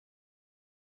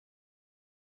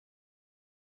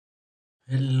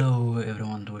Hello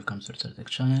everyone, welcome to the Tech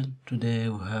channel. Today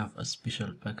we have a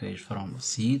special package from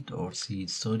Seed or Seed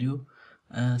Studio.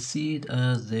 Seed,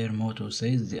 as their motto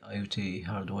says, the IoT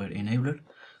hardware enabler.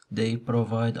 They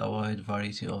provide a wide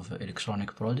variety of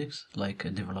electronic products like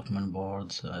development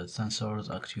boards, sensors,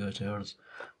 actuators,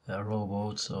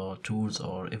 robots or tools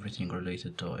or everything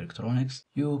related to electronics.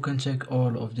 You can check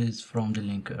all of this from the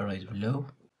link right below.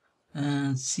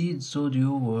 And Seed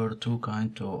Studio were too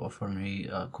kind to offer me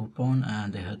a coupon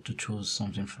and I had to choose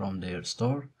something from their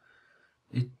store.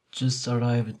 It just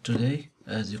arrived today.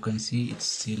 As you can see, it's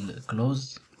still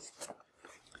closed.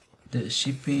 The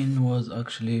shipping was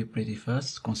actually pretty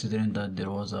fast considering that there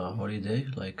was a holiday,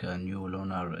 like a new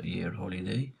lunar year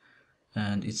holiday,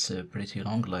 and it's pretty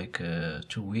long, like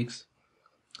 2 weeks.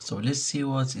 So let's see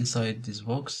what's inside this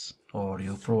box, or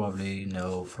you probably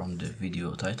know from the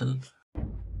video title.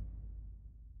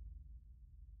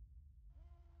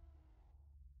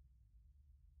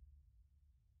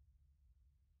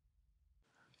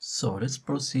 So let's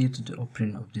proceed to the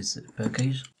opening of this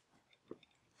package.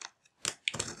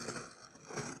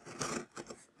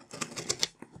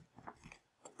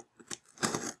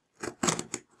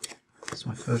 It's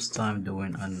my first time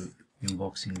doing an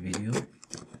unboxing video.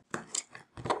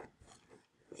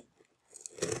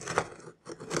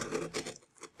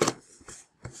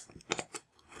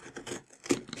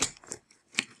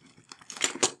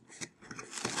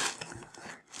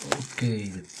 Okay,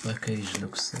 the package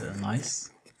looks nice.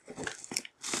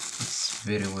 It's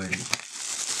very well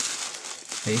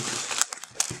baked.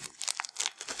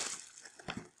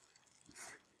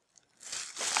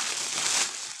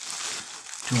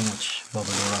 Too much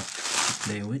bubble wrap to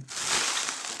play with.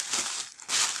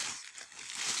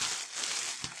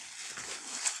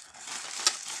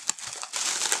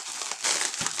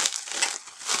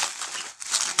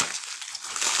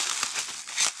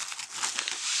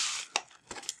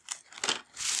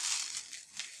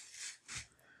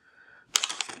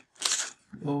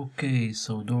 Okay,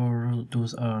 so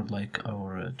those are like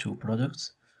our two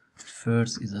products.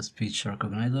 First is a speech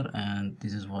recognizer, and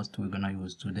this is what we're gonna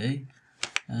use today.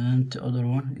 And the other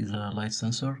one is a light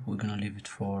sensor. We're gonna leave it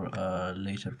for a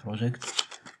later project.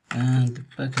 And the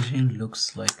packaging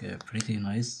looks like pretty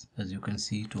nice. As you can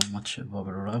see, too much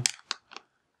bubble wrap.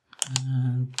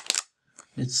 And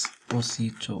let's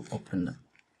proceed to open them.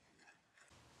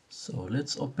 So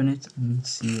let's open it and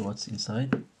see what's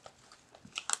inside.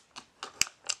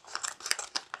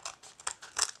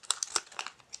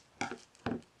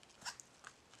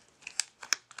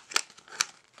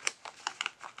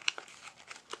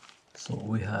 So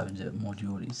we have the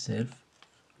module itself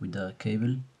with the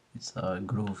cable. It's a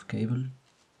Grove cable.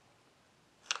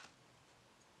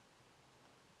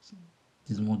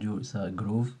 This module is a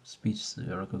Grove speech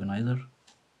recognizer.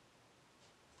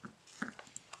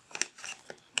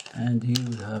 And here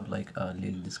we have like a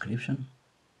little description.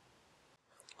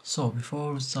 So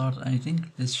before we start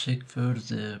anything, let's check first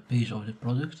the page of the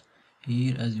product.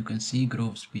 Here, as you can see,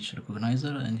 Grove speech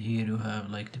recognizer, and here you have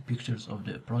like the pictures of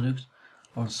the product,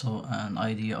 also an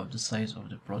idea of the size of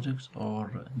the product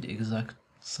or the exact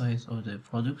size of the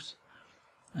product.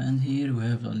 And here we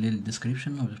have a little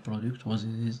description of the product, what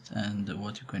it is and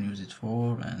what you can use it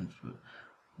for, and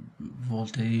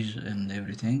voltage and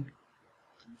everything.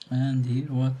 And here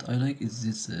what I like is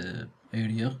this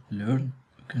area, learn.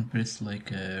 You can press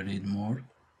like read more.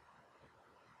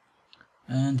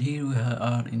 And here we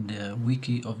are in the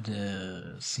wiki of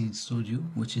the Seed Studio,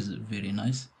 which is very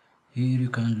nice. Here you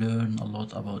can learn a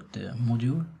lot about the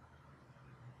module.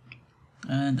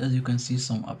 And as you can see,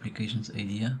 some applications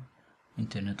idea,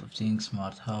 Internet of Things,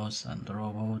 smart house and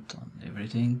robot and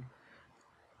everything,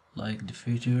 like the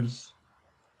features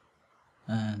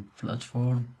and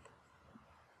platform.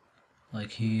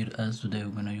 Like here, as today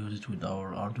we're gonna use it with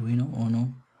our Arduino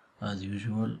Uno as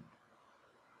usual.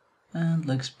 And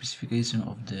like specification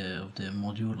of the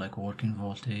module, like working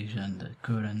voltage and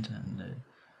current and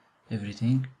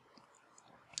everything.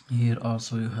 Here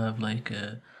also you have like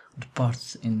the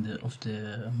parts of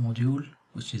the module,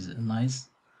 which is nice.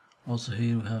 Also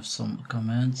here we have some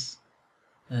commands.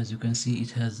 As you can see,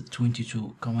 it has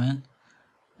 22 commands,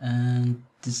 and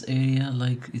this area,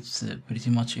 like, it's pretty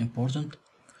much important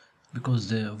because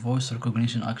the voice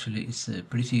recognition actually is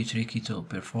pretty tricky to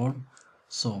perform.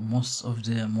 So most of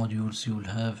the modules you'll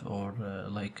have, or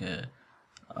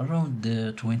around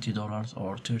the $20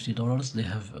 or $30, they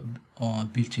have a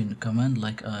built-in command,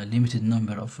 like a limited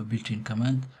number of built-in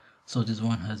command. So this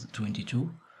one has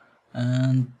 22.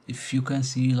 And if you can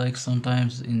see, like,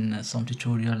 sometimes in some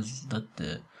tutorials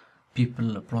that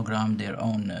people program their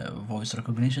own voice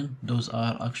recognition, those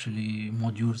are actually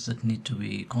modules that need to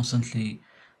be constantly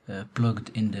plugged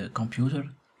in the computer,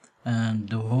 and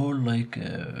the whole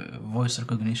voice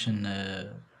recognition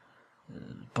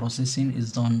processing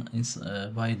is done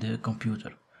by the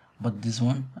computer. But this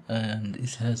one, and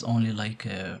it has only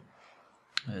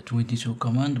 22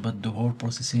 command, but the whole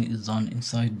processing is done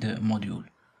inside the module,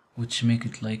 which make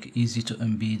it easy to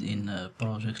embed in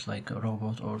projects like a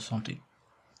robot or something.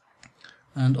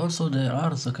 And also there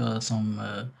are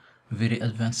some very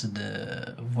advanced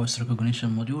voice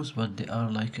recognition modules, but they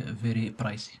are very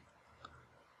pricey.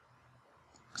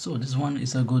 So this one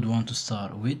is a good one to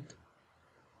start with.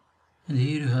 And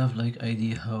here you have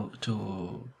idea how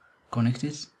to connect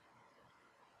it.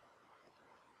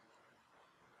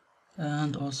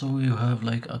 And also you have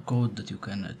a code that you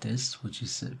can test, which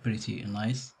is pretty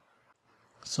nice.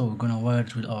 So we're gonna wire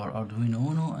it with our Arduino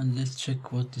Uno, and let's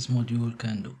check what this module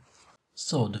can do.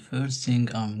 So the first thing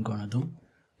I'm gonna do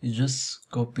is just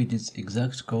copy this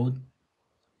exact code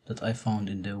that I found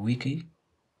in the wiki,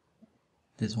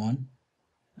 this one,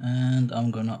 and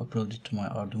I'm gonna upload it to my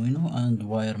Arduino and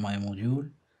wire my module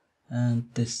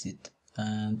and test it.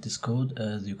 And this code,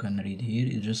 as you can read here,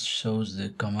 it just shows the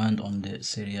command on the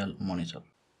serial monitor.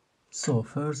 So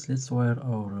first let's wire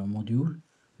our module.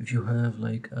 If you have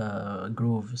a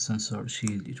Grove sensor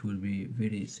shield, it will be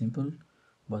very simple,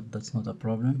 but that's not a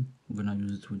problem. We're gonna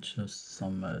use it with just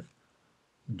some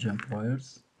jump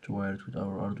wires to wire it with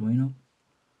our Arduino.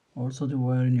 Also the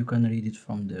wiring, you can read it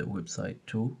from the website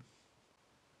too.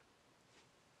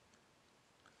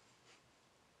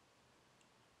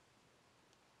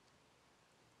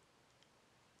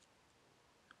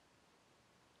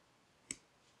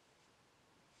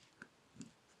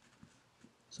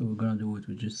 So we're gonna do it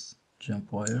with just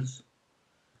jump wires.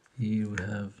 Here we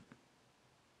have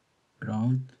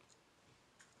ground,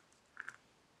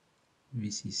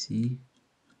 VCC,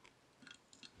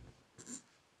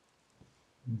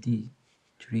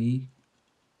 D3,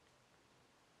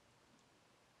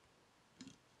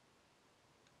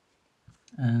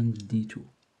 and D2.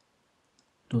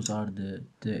 Those are the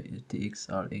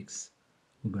TXRX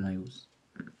we're gonna use.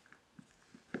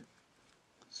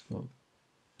 So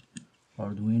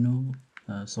Arduino,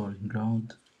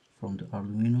 ground from the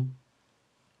Arduino,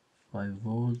 5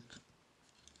 volt,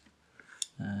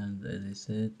 and as I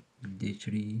said,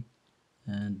 D3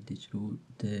 and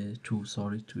D2,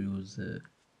 sorry, to use.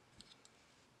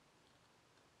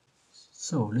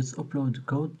 So let's upload the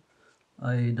code.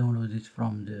 I downloaded it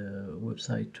from the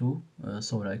website too,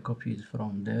 so I copied it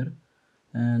from there,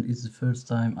 and it's the first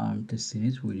time I'm testing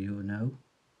it with you now.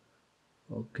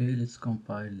 Okay, let's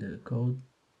compile the code.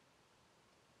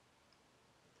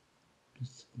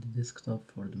 It's the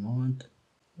desktop for the moment.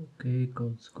 Okay,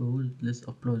 code's good. Let's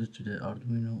upload it to the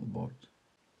Arduino board.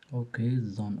 Okay,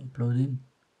 it's done uploading.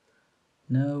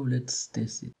 Now let's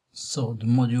test it. So the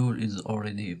module is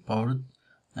already powered,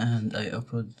 and I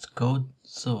uploaded the code,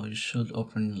 so you should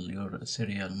open your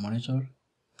serial monitor.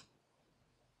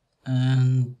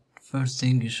 And first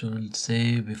thing you should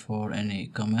say before any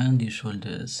command, you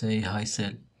should say hi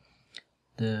cell.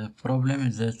 The problem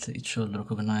is that it should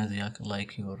recognize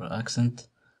your accent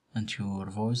and your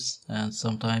voice, and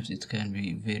sometimes it can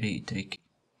be very tricky.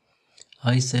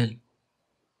 Hi cell,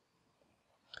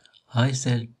 hi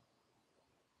cell,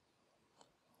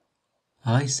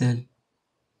 hi cell,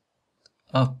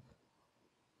 up,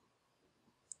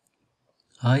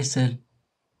 hi cell,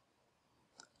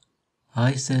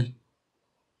 hi cell,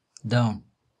 down,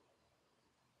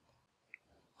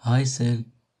 hi cell,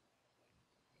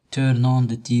 turn on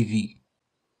the TV.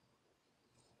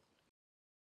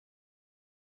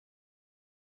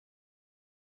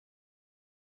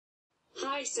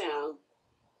 Hi cell.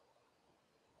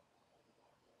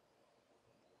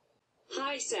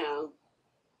 Hi cell.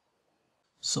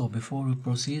 So before we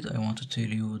proceed, I want to tell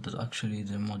you that actually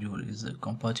the module is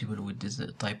compatible with this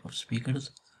type of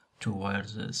speakers, two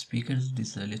wires speakers,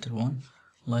 this little one,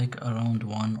 around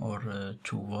 1 or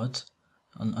 2 watt,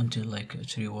 until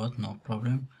 3 watt, no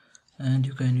problem. And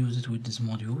you can use it with this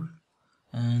module,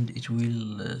 and it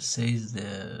will say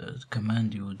the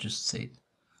command you just said.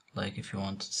 If you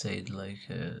want to say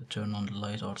it turn on the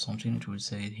light or something, it will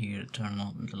say here turn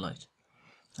on the light.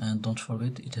 And don't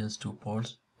forget, it has 2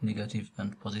 ports, negative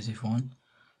and positive one,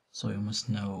 so you must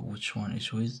know which one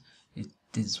it is.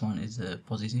 This one is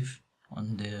positive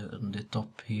on the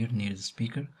top here near the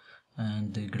speaker,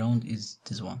 and the ground is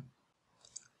this one.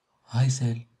 Hi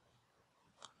cell,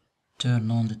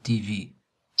 turn on the TV.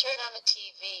 Turn on the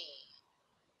TV.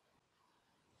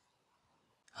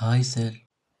 Hi cell,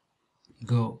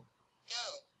 go. Go.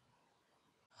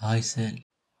 Hi cell,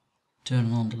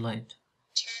 turn on the light.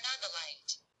 Turn on the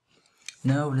light.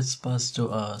 Now let's pass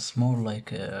to a small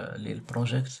little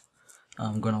project.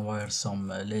 I'm gonna wire some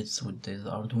LEDs with this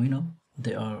Arduino.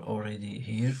 They are already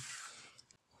here.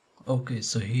 Okay,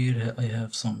 so here I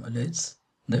have some LEDs.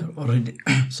 They are already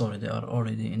sorry, they are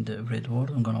already in the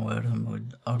breadboard. I'm gonna wire them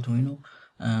with Arduino,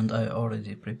 and I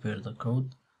already prepared the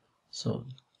code. So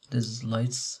this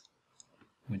lights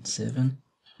with 7.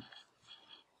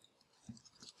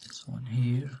 This one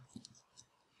here.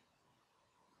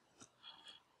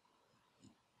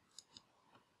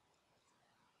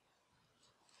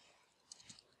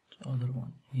 The other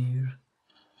one here.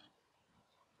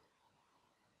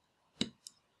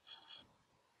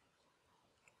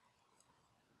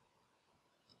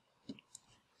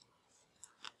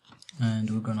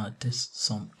 And we're gonna test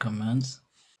some commands.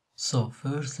 So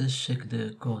first let's check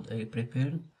the code I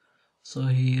prepared. So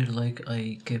here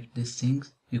I kept these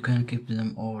things. You can keep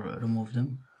them or remove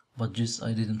them, but just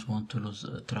I didn't want to lose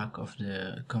track of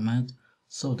the command.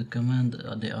 So the command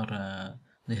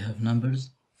they have numbers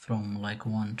from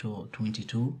 1 to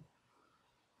 22,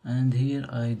 and here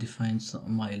I defined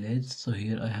my LEDs. So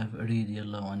here I have red,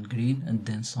 yellow and green, and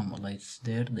then some lights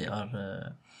there. They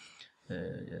are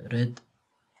red,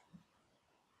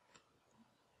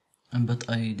 but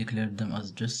I declared them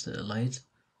as just light.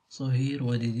 So here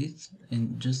what it is,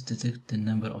 and just detect the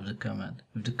number of the command.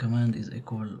 If the command is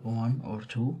equal 1 or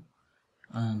 2,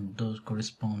 and those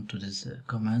correspond to these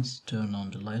commands, turn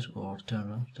on the light or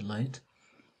turn off the light.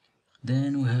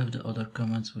 Then we have the other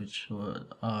commands which are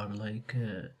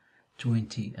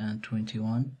 20 and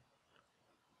 21.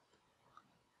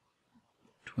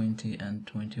 20 and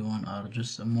 21 are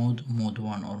just a mode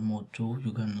 1 or mode 2.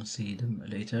 You're gonna see them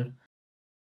later.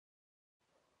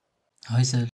 Hi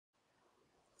Sal.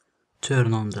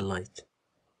 Turn on the light.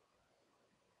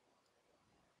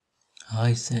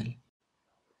 Hi Sal.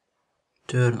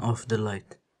 Turn off the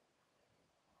light.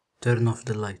 Turn off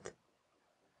the light.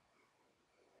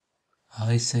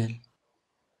 Hi Sal.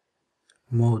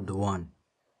 Mode 1.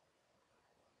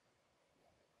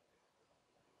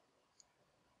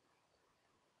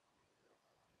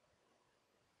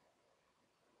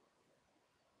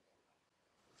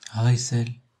 Hi Sal.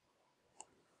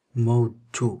 Mode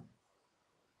 2.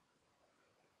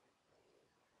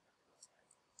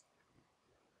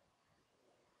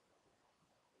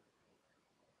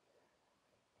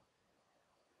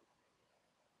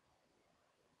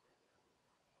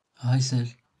 Hi Sal.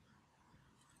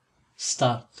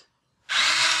 Start.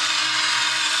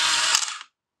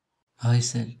 Hi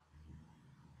Sal.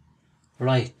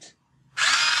 Right.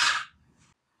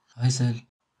 Hi Sal.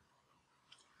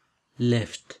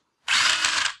 Left.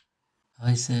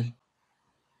 Hi Sal.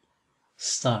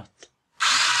 Start.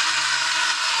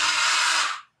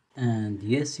 And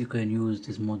yes, you can use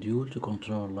this module to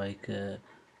control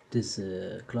this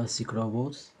classic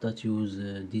robots that use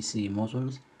DC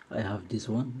motors. I have this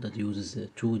one that uses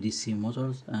 2 DC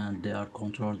motors, and they are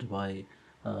controlled by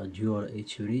dual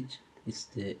H bridge. It's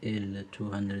the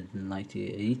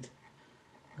L298,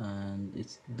 and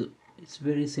it's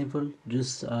very simple.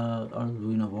 Just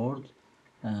Arduino board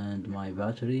and my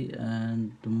battery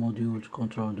and the module to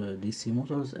control the DC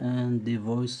motors, and the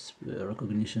voice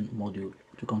recognition module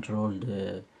to control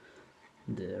the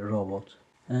robot.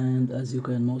 And as you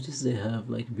can notice, they have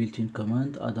built-in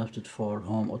command adapted for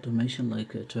home automation,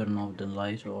 turn off the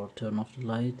light or turn off the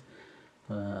light,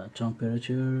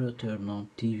 temperature, turn on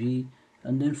TV.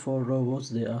 And then for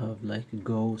robots they have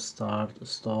go, start,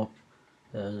 stop,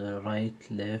 right,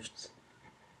 left.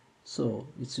 So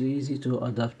it's easy to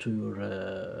adapt to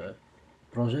your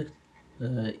project.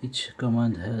 Each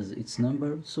command has its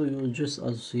number, so you just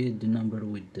associate the number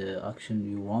with the action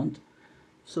you want.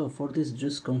 So for this,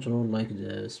 just control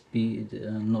the speed.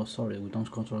 No, sorry, we don't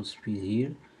control speed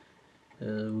here.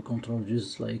 We control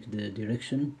just the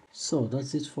direction. So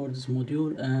that's it for this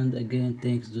module, and again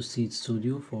thanks to Seed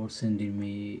Studio for sending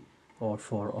me or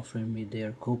for offering me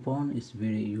their coupon. It's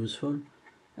very useful,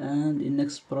 and in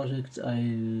next project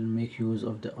I'll make use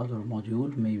of the other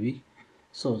module maybe.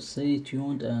 So stay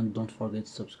tuned and don't forget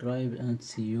to subscribe, and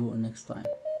see you next time.